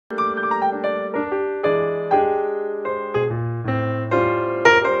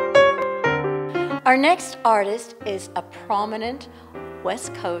Our next artist is a prominent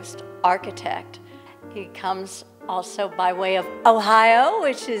West Coast architect. He comes also by way of Ohio,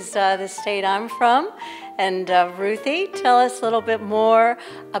 which is the state I'm from. And Ruthie, tell us a little bit more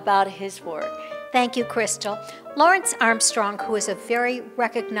about his work. Thank you, Kristal. Lawrence Armstrong, who is a very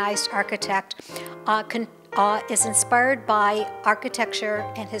recognized architect, is inspired by architecture,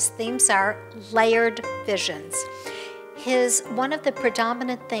 and his themes are layered visions. One of the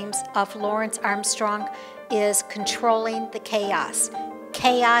predominant themes of Lawrence Armstrong is controlling the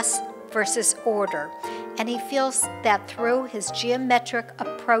chaos versus order. And he feels that through his geometric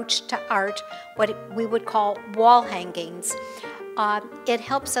approach to art, what we would call wall hangings, it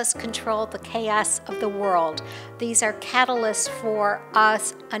helps us control the chaos of the world. These are catalysts for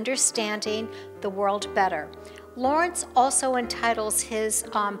us understanding the world better. Lawrence also entitles his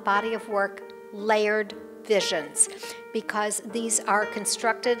body of work Layered Visions, because these are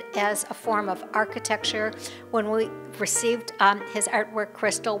constructed as a form of architecture. When we received his artwork,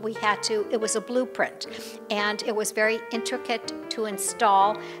 Kristal, it was a blueprint, and it was very intricate to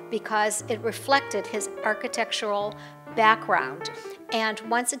install because it reflected his architectural background. And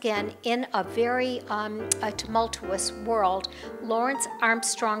once again, in a very tumultuous world, Lawrence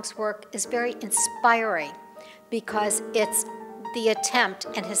Armstrong's work is very inspiring because it's the attempt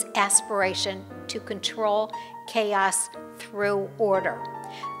and his aspiration to control chaos through order.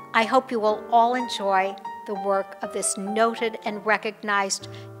 I hope you will all enjoy the work of this noted and recognized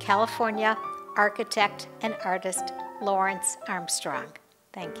California architect and artist, Lawrence Armstrong.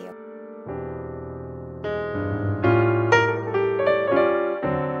 Thank you.